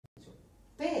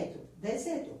5.,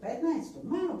 10., 15.,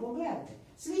 malo pogledajte,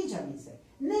 sviđa mi se,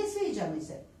 ne sviđa mi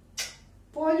se,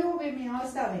 poljubim i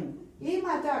ostavim,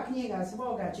 ima ta knjiga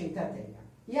svoga čitatelja,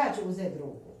 ja ću uzeti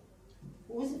drugu.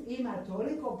 Ima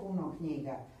toliko puno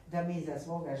knjiga da mi za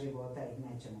svoga života ih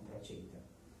nećemo pročitati.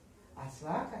 A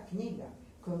svaka knjiga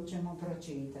koju ćemo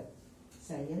pročitati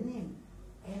sa jednim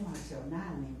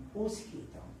emocionalnim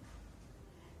ushitom,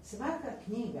 svaka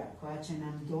knjiga koja će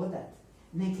nam dodati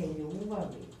neke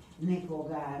ljubavi,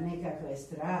 nekakve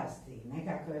strasti,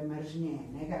 nekakve mržnje,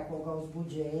 nekakvoga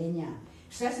uzbuđenja,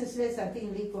 šta se sve sa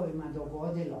tim likovima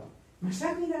dogodilo. Ma šta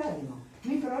mi radimo?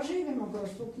 Mi proživimo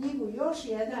kroz tu knjigu još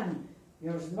jedan,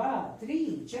 još 2,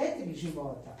 3, 4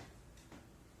 života.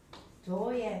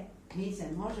 To je, mi se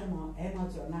možemo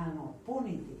emocionalno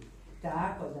puniti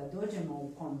tako da dođemo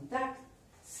u kontakt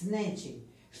s nečim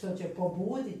što će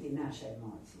pobuditi naše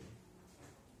emocije.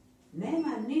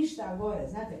 Nema ništa gore,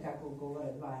 znate kako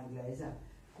govore dva Engleza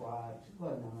koja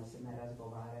godinama se ne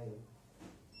razgovaraju.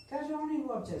 Kaže, oni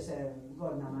uopće se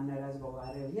godinama ne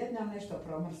razgovaraju, jednom nešto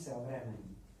promrse o vremenu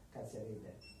kad se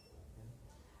vide.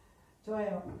 To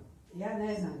je, ja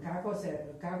ne znam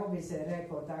kako bi se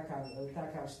rekao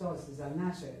takav štos za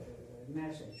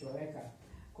našeg čovjeka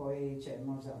koji će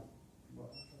možda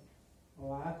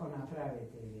ovako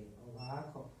napraviti ili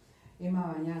ovako.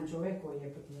 Imao jedan čovjek koji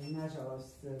je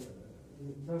nažalost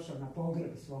došao na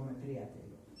pogreb svome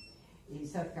prijatelju. I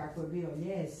sad kako je bio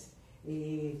ljes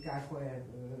i kako je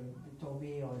to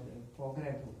bio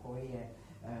pogreb koji je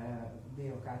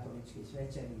bio katolički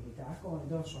svećenik i tako, on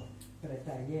došao pred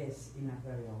taj ljes i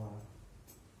napravio ovako.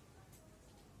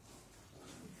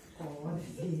 Ovdje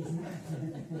ti znate.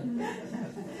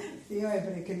 Htio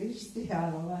je prekrižiti,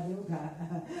 ali ova druga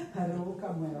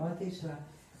ruka mu je otišla.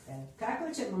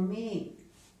 Kako ćemo mi,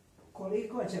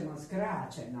 koliko ćemo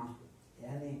skraćeno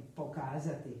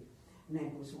pokazati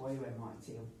neku svoju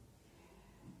emociju?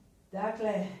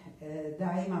 Dakle,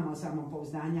 da imamo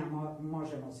samopouzdanja,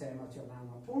 možemo se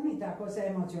emocionalno puniti. Ako se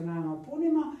emocionalno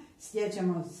punimo,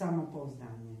 stječemo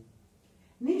samopouzdanje.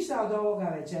 Ništa od ovoga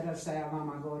večera što ja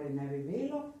vama govorim ne bi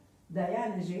bilo da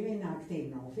ja ne živim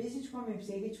aktivno u fizičkom i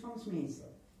psihičkom smislu.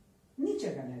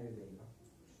 Ničega ne bi bilo.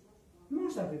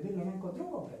 Možda bi bilo neko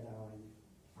drugo predavanje,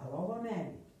 ali ovo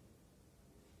ne bi.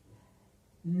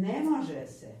 Ne može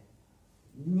se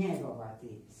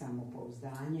njegovati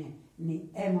samopouzdanje ni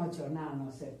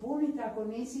emocionalno se puniti ako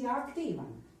nisi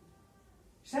aktivan.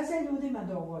 Šta se ljudima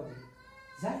dogodi?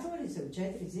 Zatvori se u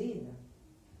 4 zida.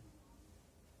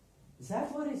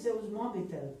 Zatvori se uz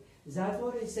mobitel.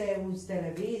 Zatvori se uz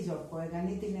televizor kojega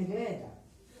niti ne gleda.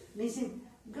 Mislim,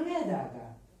 gleda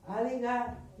ga, ali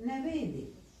ga ne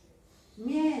vidi.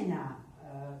 Mijenja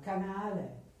kanale.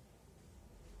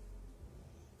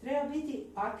 Treba biti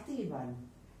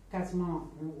aktivan. Kad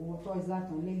smo u toj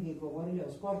Zlatnoj ligi govorili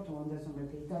o sportu, onda su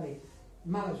me pitali,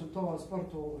 malo su to o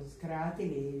sportu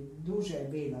skratili, duže je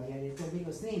bilo, jer je to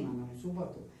bilo snimano u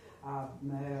subotu, a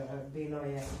bilo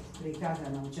je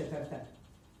prikazano u četvrtak.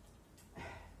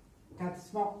 Kad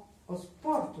smo o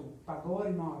sportu, pa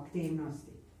govorimo o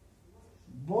aktivnosti,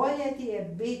 bolje ti je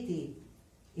biti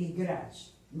igrač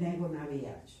nego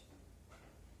navijač.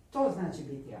 To znači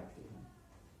biti aktivan.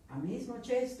 A mi smo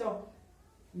često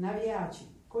navijači.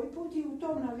 Koji put i u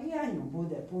tom navijanju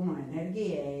bude puno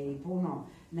energije i puno,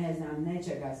 ne znam,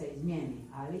 nečega se izmijeni,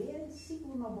 ali je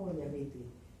sigurno bolje biti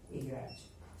igrač.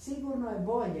 Sigurno je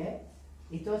bolje,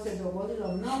 i to se dogodilo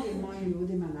mnogim mojim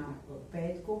ljudima na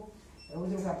petku,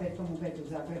 udruga Petkom u 5 u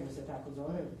Zagrebu se tako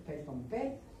zove, Petkom u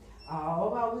 5, a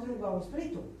ova udruga u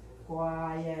Splitu,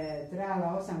 koja je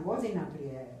trajala 8 godina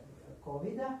prije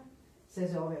covida, se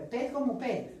zove Petkom u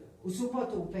 5, u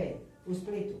subotu u 5, u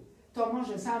Splitu. To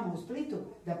može samo u Splitu,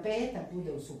 da petak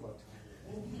bude u subotu.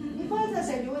 I možda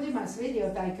se ljudima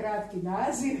svidio taj kratki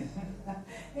naziv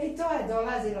i to je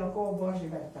dolazilo ko Božji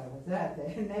vrtalo.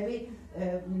 Znate,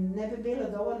 ne bi bilo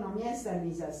dovoljno mjesta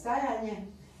ni za stajanje,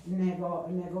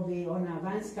 nego bi ona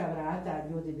vanjska vrata,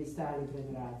 ljudi bi stali pred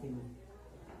vratima.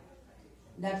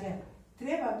 Dakle,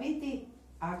 treba biti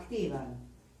aktivan.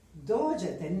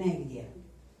 Dođete negdje.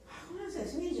 Ako vam se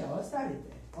sviđa,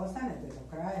 ostanete do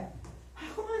kraja.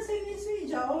 Ako vam se ne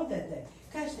sviđa, odete.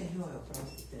 Kažete, joj,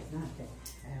 oprostite, znate,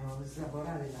 evo,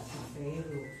 zaboravila sam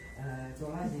Peru,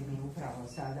 dolazi mi upravo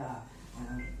sada,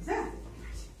 znate,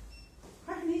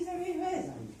 kako niste vi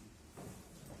vezani.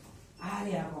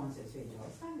 Ali ako vam se sviđa,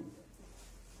 ostanite.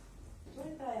 To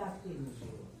je taj aktivni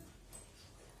život.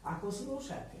 Ako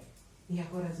slušate i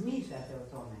ako razmišljate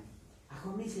o tome,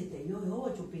 ako mislite, joj, ovo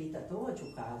ću pitati, ovo ću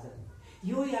kazati,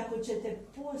 joj, ako ćete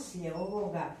poslije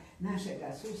ovoga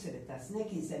našega susreta, s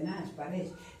nekim se naći pa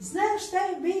reći, znaš šta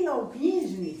je bilo u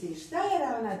knjižnici, šta je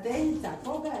ravnateljica,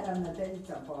 koga je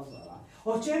ravnateljica pozvala,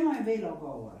 o čemu je bilo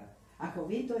govora. Ako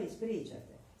vi to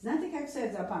ispričate, znate kako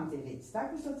se zapamti vic?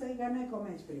 Tako što ste ga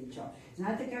nekome ispričao.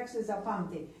 Znate kako se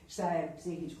zapamti šta je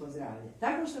psihičko zdravlje?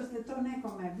 Tako što ste to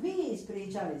nekome vi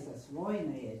ispričali sa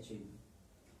svojim riječima.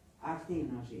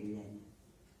 Aktivno življenje.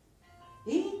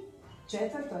 I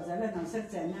četvrto, zeleno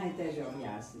srce je najteže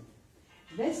objasniti.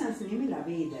 Već sam snimila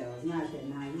video, znate,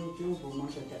 na YouTube-u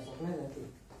možete pogledati.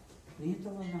 Nije to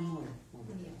valjda moje?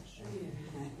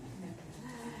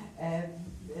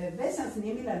 Već sam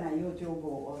snimila na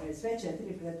YouTube-u ove sve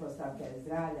 4 pretpostavke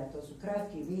zdravlja, to su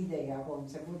kratki videi, ako vam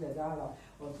se bude dalo,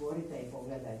 otvorite i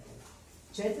pogledajte.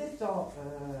 Četvrto,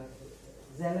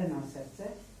 zeleno srce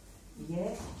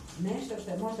je nešto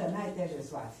što je možda najteže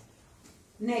shvatiti.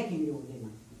 Nekim ljudima.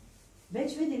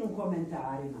 Već vidim u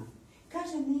komentarima.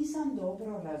 Kaže, nisam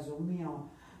dobro razumio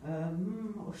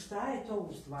šta je to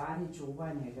u stvari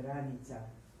čuvanje granica.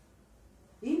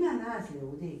 Ima nas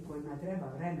ljudi kojima treba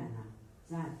vremena,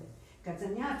 znate. Kad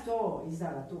sam ja to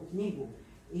izdala, tu knjigu,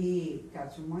 i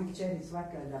kad su moji kćeri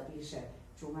shvatili da piše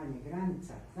čuvanje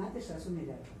granica, znate šta su mi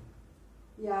rekli?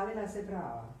 Javila se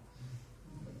prava.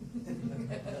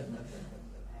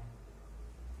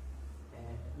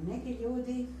 Neki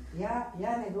ljudi,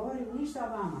 ja ne govorim ništa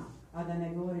vama, a da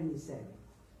ne govorim ni sebi.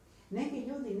 Neki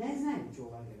ljudi ne znaju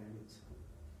čuvati granicu.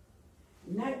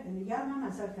 Ja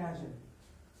vama sad kažem,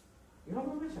 jel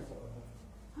ovo vaša torba?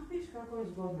 A viš kako je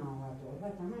zgodna ova torba,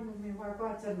 tamo mi je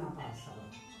ovakva crna pasala.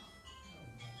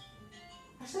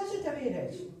 A šta ćete vi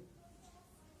reći?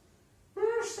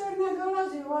 Što ne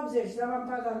dolazi u obzir što vam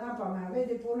pada na pamet,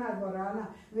 vidi puna dvorana,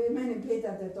 vi meni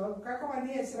pitate to, kako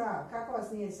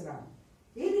vas nije sram?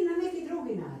 Ili na neki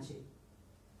drugi način.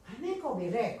 A neko bi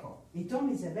rekao, i to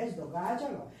mi se već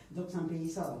događalo dok sam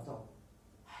pisala to.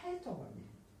 A eto vam je.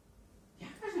 Ja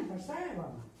kažem, pa šta je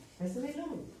vama? Jeste li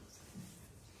ljudi?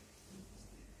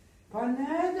 Pa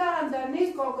ne dam da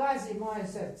niko gazi moje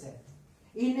srce.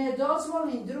 I ne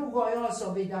dozvolim drugoj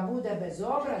osobi da bude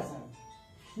bezobrazan.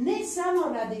 Ne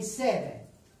samo radi sebe,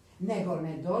 nego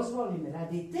ne dozvolim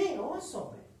radi te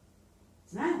osobe.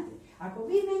 Znate, ako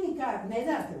vi meni ne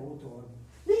date u torbu,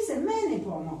 vi se meni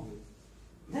pomogli.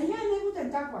 Da ja ne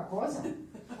budem takva koza,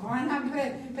 koja nam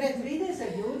pred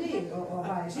 30 ljudi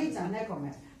žica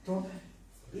nekome.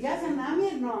 Ja sam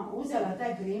namjerno uzela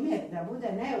taj primjer da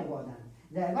bude neugodan,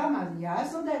 da je vama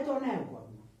jasno da je to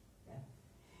neugodno.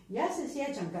 Ja se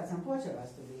sjećam kad sam počela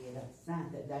studirati,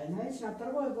 znate, da je već na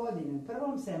prvoj godini, u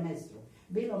prvom semestru,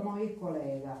 bilo mojih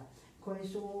kolega koji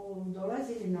su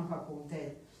dolazili na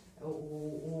fakultet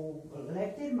u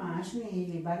leptir mašni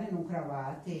ili barem u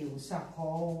kravati, u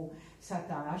sakovu, sa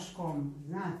taškom,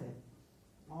 znate.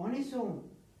 Oni su,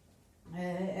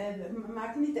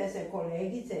 maknite se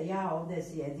kolegice, ja ovdje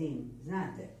sjedim,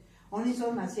 znate. Oni su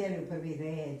odmah sjeli u prvi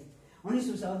red, oni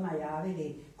su se odmah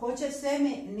javili. Ko će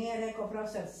semi, nije rekao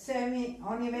profesor, semi,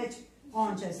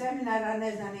 on će seminar, a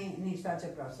ne zna ni šta će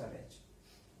profesor reći.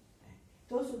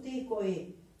 To su ti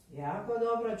koji jako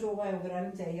dobro čuvaju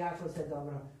granice i jako se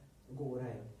dobro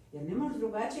guraju. Jer ne možeš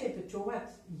drugačije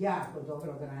čuvati jako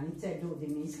dobro granice, ljudi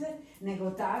misle,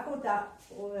 nego tako da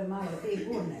ove malo ti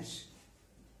gurneš.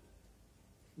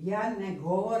 Ja ne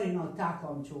govorim o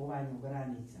takvom čuvanju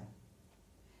granica.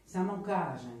 Samo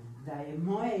kažem da je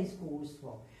moje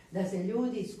iskustvo da se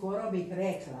ljudi, skoro bih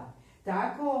rekla,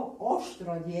 tako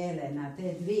oštro dijele na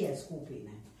te dvije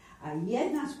skupine. A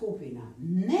jedna skupina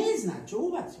ne zna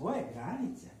čuvati svoje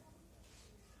granice.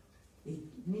 I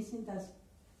mislim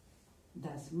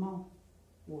da smo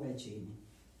u većini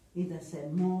i da se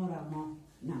moramo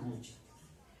naučiti.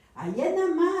 A jedna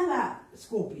mala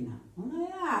skupina, ona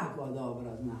jako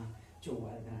dobro zna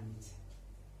čuvati granice.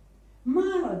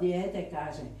 Malo dijete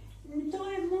kaže, to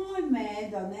je moj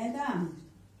medo, ne dam.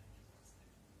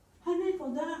 A neko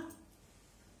da.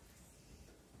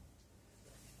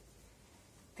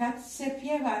 Kad se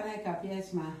pjeva neka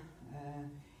pjesma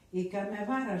i kad me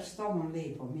varaš s tobom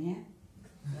lipo mi je,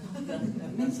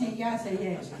 mislim, ja se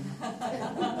ječim.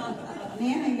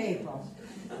 Nije mi lipo.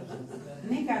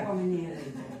 Nikako mi nije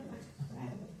lipo.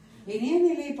 I nije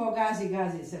mi lipo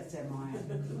gazi srce moje.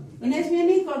 I ne smije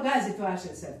niko gaziti vaše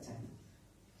srce.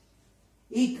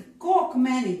 I ko k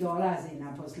meni dolazi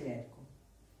na posljedku?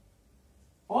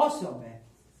 Osobe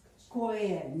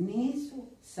koje nisu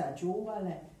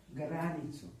sačuvale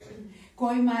granicu.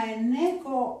 Kojima je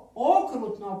neko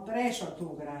okrutno prešao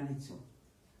tu granicu.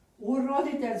 U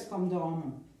roditeljskom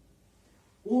domu,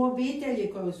 u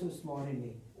obitelji koju su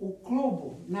stvorili, u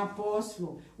klubu, na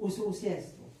poslu, u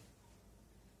susjedstvu.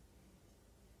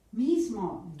 Mi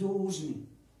smo dužni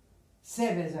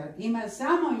Ima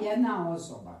samo jedna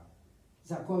osoba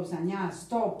za koju sam ja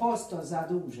 100%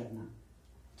 zadužena.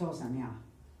 To sam ja.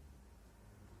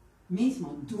 Mi smo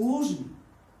dužni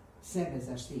sebe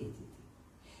zaštititi.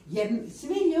 Jer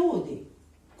svi ljudi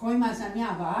kojima sam ja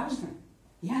važna,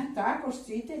 ja tako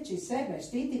štiteći sebe,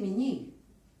 štitim i njih.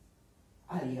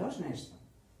 Ali još nešto.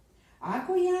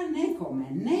 Ako ja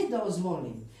nekome ne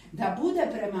dozvolim da bude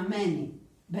prema meni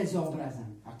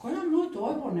bezobrazan, ako ja moj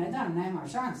torbu ne dam, nema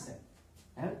šanse.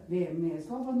 Vi mi je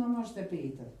slobodno možete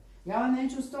pitati. Ja vam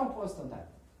neću 100%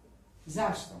 dati.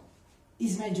 Zašto?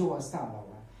 Između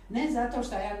ostaloga. Ne zato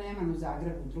što ja nemam u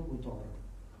Zagrebu drugu torbu.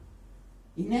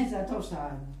 I ne zato što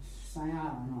sam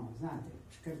ja, znate,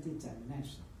 škrtica ili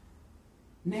nešto.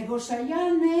 Nego što ja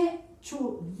neću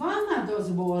vama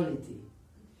dozvoliti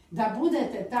da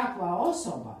budete takva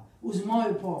osoba uz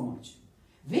moju pomoć.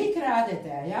 Vi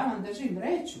kradete, a ja vam držim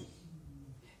vreću.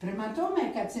 Prema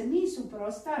tome, kad se mi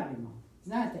suprotstavimo,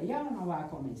 znate, ja vam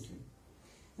ovako mislim.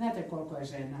 Znate koliko je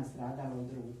žena stradala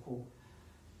od ruku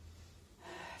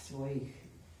svojih,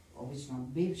 obično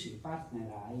bivših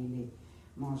partnera ili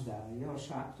možda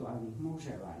još aktualnih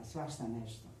muževa i svašta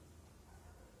nešto.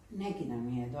 Neki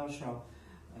nam je došao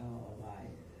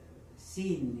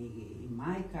sin i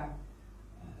majka,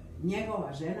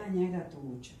 njegova žena njega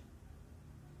tuče.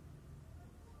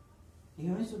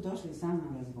 I oni su došli sa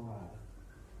mnom razgovarati.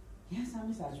 Ja sam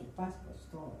mislila ću pas pod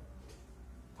stol.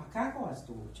 Pa kako vas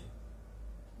tuče?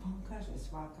 Pa on kaže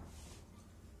svakako.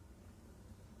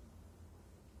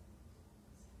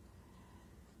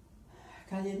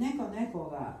 Kad je neko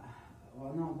nekoga,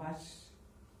 baš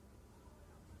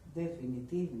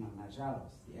definitivno,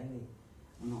 nažalost, jeli,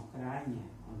 krajnje,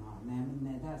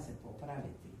 ne da se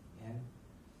popraviti, jel?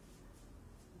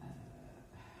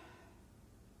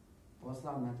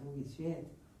 Poslao na drugi svijet.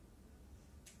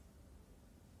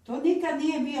 To nikad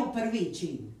nije bio prvi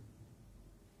čin.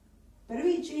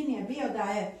 Prvi čin je bio da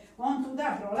je on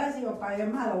tuda prolazio pa je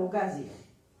malo ugazio.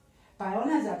 Pa je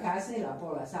ona zakasnila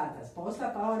pola sata s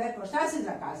posla, pa on rekao, šta si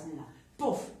zakasnila?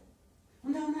 Puf!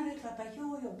 Onda ona rekla, pa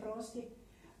joj, oprosti.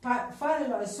 Pa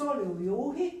falilo je soli u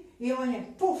juhi i on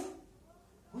je puf!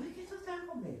 Uvijek je to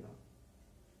tako bilo.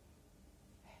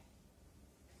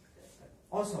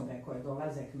 Osobe koje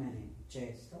dolaze k meni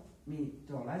često, mi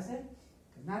dolaze,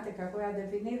 znate kako ja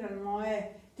definiram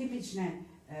moje tipične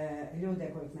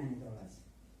ljude koji k meni dolaze.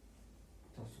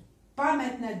 To su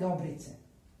pametne dobrice,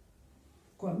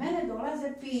 koje mene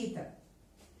dolaze pitati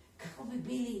kako bi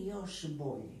bili još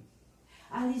bolji.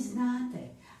 Ali znate,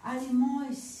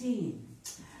 moj sin,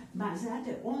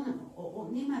 znate,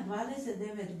 on ima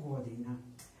 29 godina,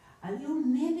 ali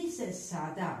on ne bi se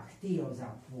sada htio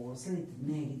zaposliti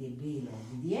negdje bilo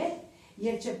gdje,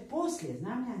 jer će poslije,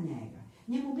 znam ja njega,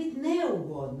 njemu biti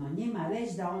neugodno njima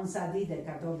reći da on sad ide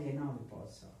kad dobije novi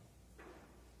posao.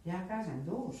 Ja kažem,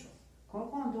 dušo,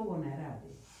 koliko on dugo ne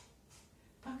radi?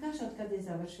 Pa kaže, od kad je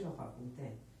završio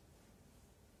fakultet.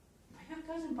 Pa ja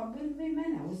kažem, pa bi vi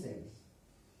mene uzeli?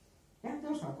 Ja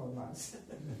došla kod vas.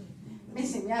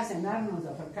 Mislim, ja se naravno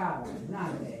zafrkavam,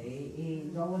 znate,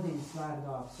 i dovodim stvar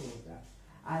do apsurda.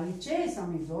 Ali često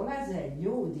mi dolaze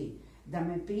ljudi da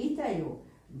me pitaju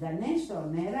da nešto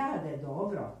ne rade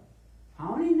dobro. A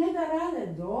oni ne da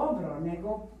rade dobro,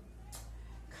 nego,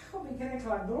 kako bih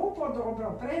rekla, glupo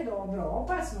dobro, predobro,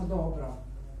 opasno dobro.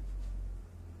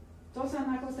 To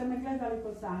sam, ako ste me gledali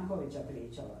kod Stankovića,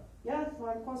 pričala. Ja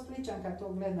sam ko Spličanka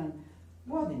to gledam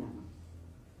godinama.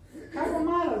 Kako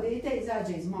malo dite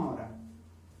izađe iz mora.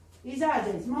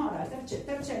 Izađe iz mora,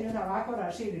 trče i onda ovako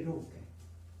raširi ruke.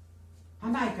 A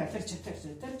majka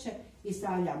trče i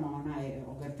stavljamo onaj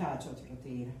ogrtač od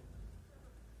frotira.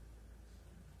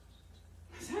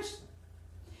 Zašto?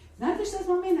 Znate što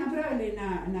smo mi napravili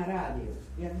na radiju?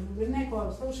 Jer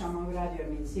neko slušamo u radio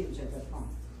emisiju četvrtkom.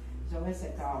 Zove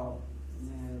se kao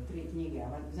 3 knjige,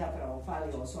 zapravo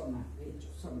fali osobna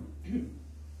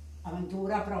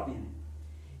avantura promjene.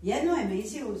 Jednu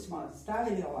emisiju smo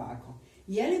stavili ovako.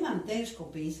 Je li vam teško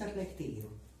pisati lektiru?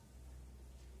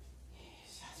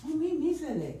 Sad smo mi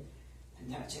mislili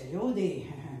da će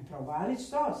ljudi provaliti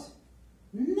štos.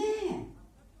 Ne!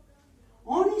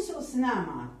 Oni su s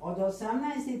nama od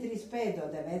 18.35 do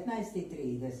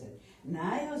 19.30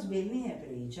 najozbiljnije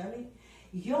pričali.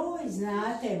 Joj,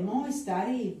 znate, moj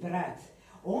stariji brat,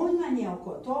 on vam je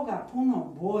oko toga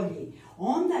puno bolji.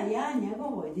 Onda ja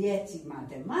njegovoj djeci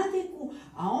matematiku,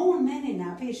 a on meni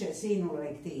napiše sinu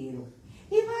lektiru.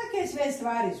 I ovake sve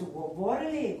stvari su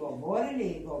govorili.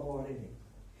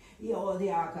 I ovdje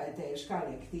jaka je teška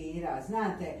lektira,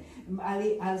 znate,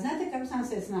 ali znate kako sam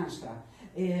se snašla?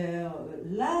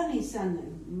 Lani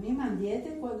imam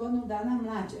dijete koje je godinu dana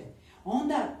mlađe.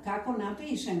 onda kako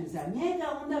napišem za njega,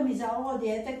 onda mi za ovo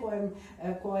dijete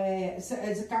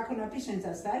kako napišem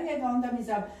za starijega, onda mi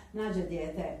za mlađe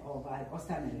dijete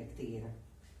ostane lektira.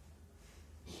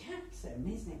 Ja se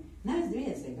mislim, nas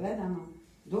dvije se gledamo,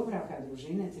 Dubravka,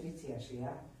 Družinec, Ricijaš i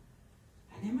ja,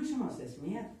 a ne možemo se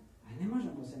smijati, a ne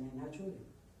možemo se ni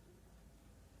načuditi.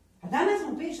 A danas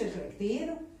mu pišeš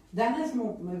lektiru, danas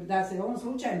mu, da se on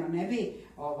slučajno ne bi,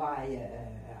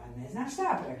 ne znam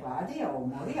šta, prehladio,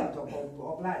 umorio, to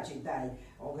oblači taj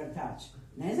ogrtač.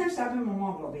 Ne znam šta bi mu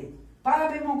moglo biti.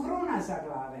 Pala bi mu kruna sa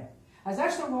glave. A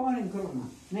zašto govorim kruna?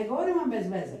 Ne govorim vam bez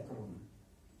veze kruna.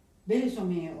 Bili su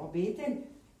mi obitelj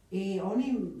i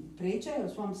oni pričaju o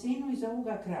svom sinu i zovu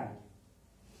ga kralj.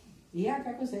 I ja,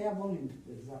 kako se ja volim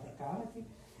zaprkavati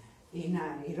i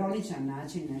na ironičan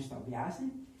način nešto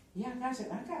objasniti, ja kažem,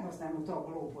 a kako ste mu to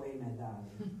glupo ime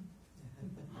dali?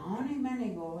 A oni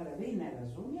meni govore, vi ne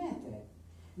razumijete,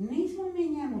 nismo mi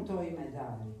njemu to ime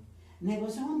dali, nego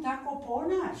se on tako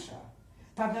ponaša,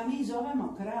 pa ga mi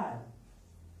zovemo kralj.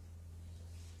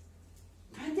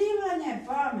 Pa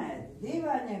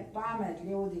divan je pamet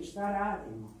ljudi, šta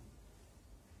radimo?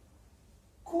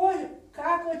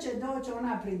 Kako će doći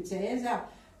ona princeza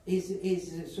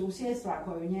iz susjedstva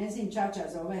koju njezin čača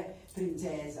zove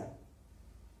princeza?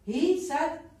 I sad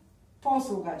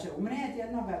posluga će umrijeti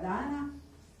jednoga dana,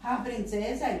 a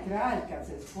princeza i kralj kad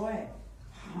se spoje,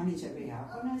 oni će biti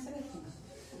jako nesretni.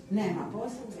 Nema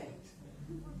posluge.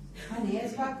 A nije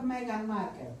svak Meghan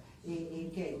Markle i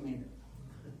Kate Middleton.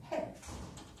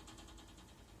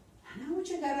 A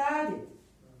nauči ga raditi.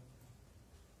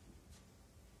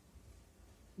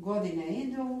 Godine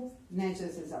idu, neće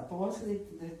se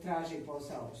zaposliti, traži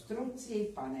posao u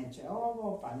struci, pa neće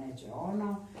ovo, pa neće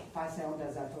ono, pa se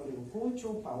onda zatvori u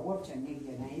kuću, pa uopće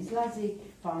nigdje ne izlazi,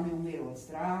 pa oni umiru od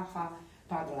straha,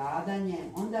 pa gladanje.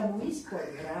 Onda mu ispod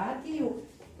vratiju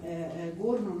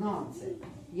gurnu novce,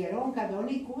 jer on kad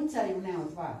oni kucaju ne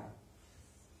otvara.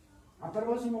 A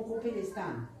prvo su mu kupili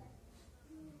stan.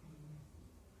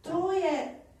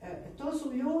 To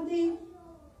su ljudi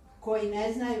koji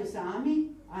ne znaju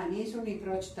sami, a nisu ni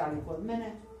pročitali kod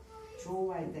mene,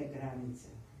 čuvajte granice.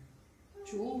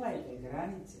 Čuvajte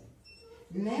granice.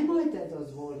 Nemojte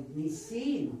dozvoliti ni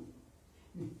sinu,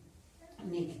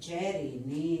 ni kćeri,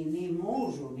 ni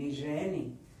mužu, ni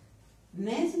ženi.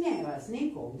 Ne smije vas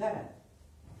niko udarati.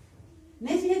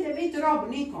 Ne smijete biti rob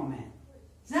nikome.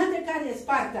 Znate kad je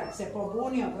Spartak se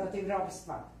pobunio protiv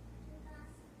robstva?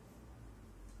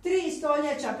 3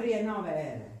 stoljeća prije nove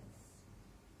ere.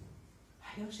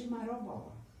 A još ima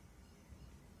robova.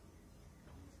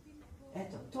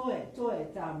 Eto, to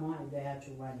je ta moja ideja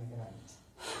čuvanja granica.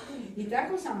 I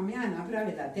tako sam ja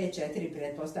napravila te 4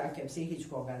 pretpostavke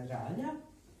psihičkog zdravlja.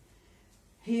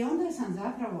 I onda sam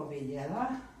zapravo vidjela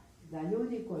da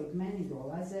ljudi koji k meni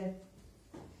dolaze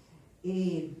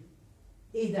i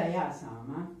da ja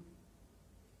sama,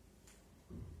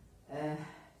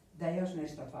 da još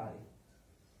nešto fali.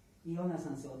 I onda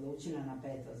sam se odlučila na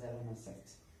 5. zeleno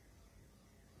srce.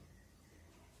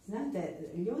 Znate,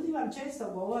 ljudi vam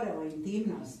često govore o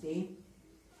intimnosti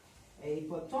i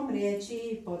pod tom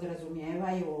riječi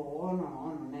podrazumijevaju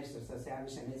ono nešto što se ja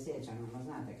više ne sjećam,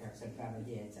 znate kako se prave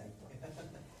djeca i to.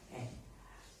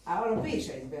 A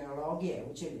piše iz biologije,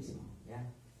 učili smo, ja?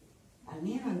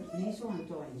 Ali nisu vam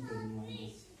to intimni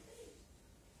odnosi.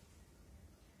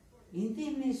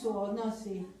 Intimni su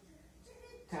odnosi,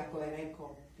 kako je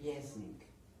rekao pjesnik.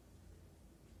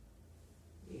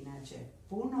 Inače,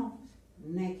 puno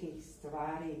nekih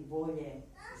stvari bolje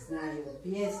znaju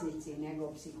pjesnici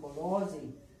nego psiholozi.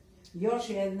 Još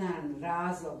jedan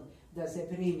razlog da se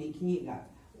primi knjiga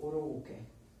u ruke.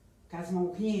 Kad smo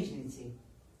u knjižnici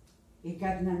i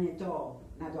kad nam je to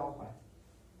na dohvat.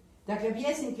 Dakle,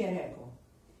 pjesnik je rekao,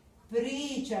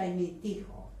 pričaj mi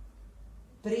tiho,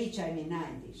 pričaj mi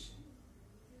najtiše.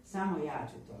 Samo ja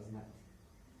ću to znati.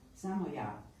 Samo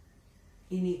ja.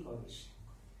 I niko više.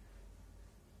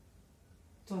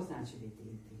 To znači biti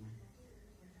intiman.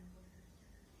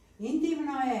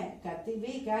 Intimno je kad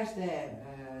vi kažete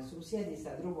susjedi sa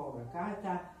drugog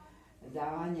kata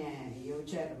da on je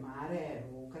jučer Mare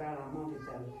ukrala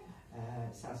mobitel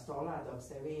sa stola dok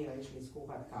ste vi išli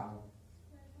skuhat kavu.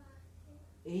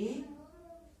 I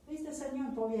vi ste sa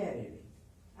njom povjerili.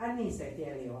 A niste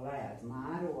htjeli olajati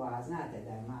Maru, a znate da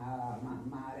je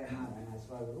Mare mala na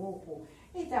svoju ruku.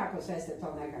 I tako sve ste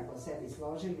to nekako sebi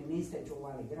složili, niste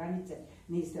čuvali granice,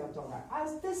 niste od toga. Ali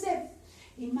ste se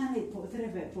imali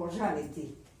potrebe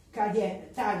požaliti kad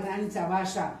je ta granica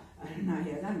vaša na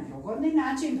jedan neugodni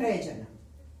način pređena.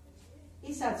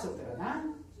 I sad sutra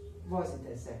dan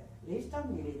vozite se liftom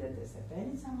ili idete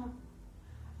stepenicama,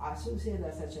 A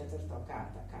susjeda sa 4.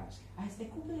 kata kaže, a jeste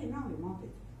kupili novi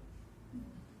mobitel?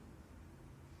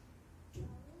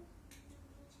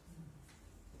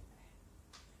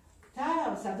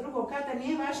 Ta sa 2. kata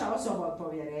nije vaša osoba od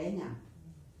povjerenja.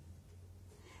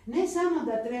 Ne samo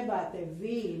da trebate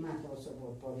vi imati osobu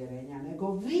od povjerenja,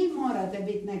 nego vi morate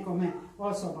biti nekome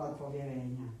osoba od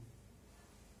povjerenja.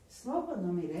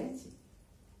 Slobodno mi reci.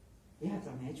 Ja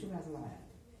to neću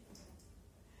razlajati.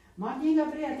 Moja knjiga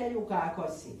Prijatelju kako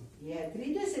si je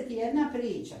 31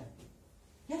 priča.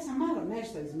 Ja sam malo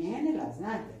nešto izmijenila,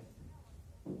 znate,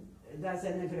 da se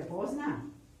ne prepozna.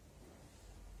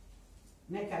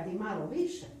 Nekad i malo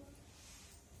više.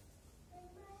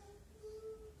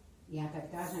 Ja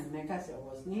kad kažem neka se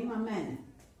ovo snima, mene.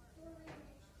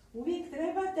 Uvijek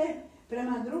trebate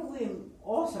prema drugim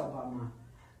osobama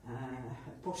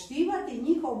poštivati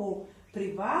njihovu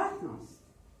privatnost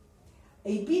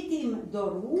i biti im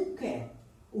do ruke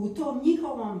u tom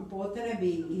njihovom potrebi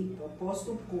i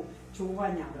postupku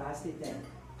čuvanja vlastite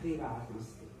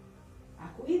privatnosti.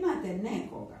 Ako imate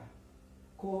nekoga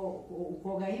u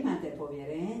koga imate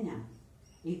povjerenja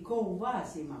i ko u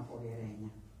vas ima povjerenja,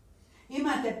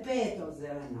 imate 5.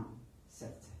 zeleno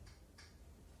srce.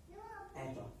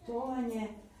 Eto,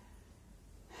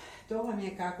 to vam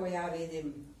je kako ja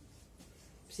vidim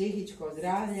psihičko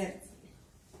zdravlje.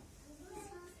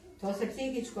 To se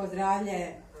psihičko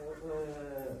zdravlje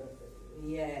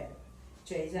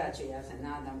će izaći, ja se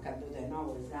nadam, kad bude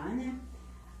novo izdanje.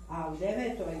 A u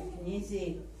 9.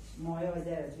 knjizi mojoj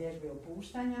 9 vježbi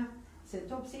opuštanja se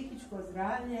to psihičko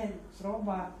zdravlje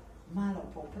proba malo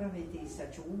popraviti i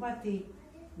sačuvati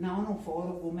na onu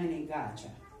foru gumenih gaća.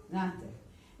 Znate,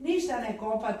 ništa ne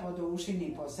kopat po duši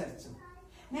ni po srcu,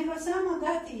 nego samo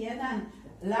dati jedan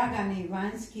lagani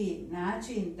vanjski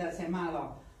način da se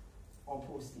malo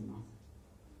opustimo.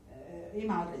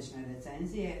 Ima odlične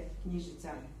recenzije,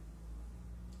 knjižnica.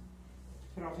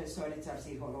 Profesorica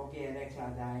psihologije je rekla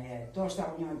da je to što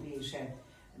u njoj piše,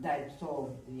 da je to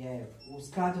u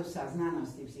skladu sa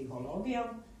znanosti i psihologijom.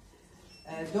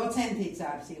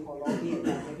 Docentica psihologije,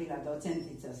 kad je bila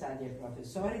docentica, sad je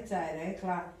profesorica, je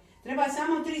rekla treba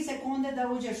samo 3 sekunde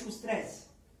da uđeš u stres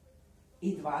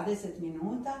i 20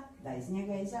 minuta da iz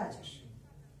njega izađeš.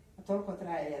 A toliko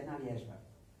traje jedna vježba.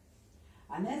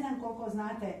 A ne znam koliko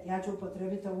znate, ja ću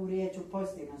upotrebiti ovu riječ u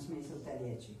pozitivnom smislu te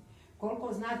riječi.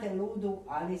 Koliko znate ludu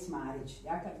Alice Marić.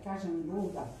 Ja kad kažem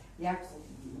luda, ja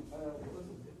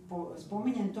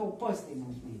spominjem to u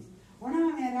pozitivnom smislu. Ona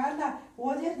vam je radila u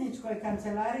odvjetničkoj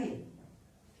kancelariji.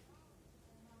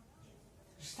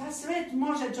 Šta sve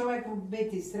može čovjeku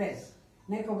biti stres?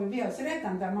 Neko bi bio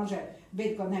sretan da može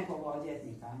biti kod nekog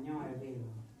odvjetnika, a njoj je bilo.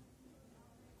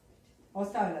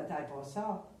 Ostavila taj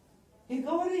posao i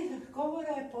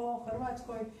govore po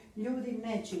Hrvatskoj, ljudi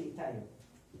ne čitaju.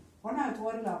 Ona je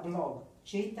otvorila blog,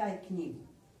 čitaj knjigu.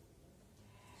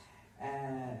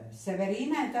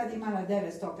 Severina je tad imala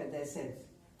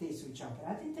 950.000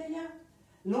 pratitelja,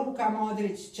 Luka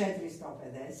Modrić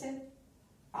 450,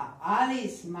 a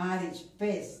Alice Marić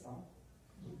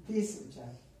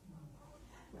 500.000.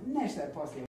 Nešto je poslije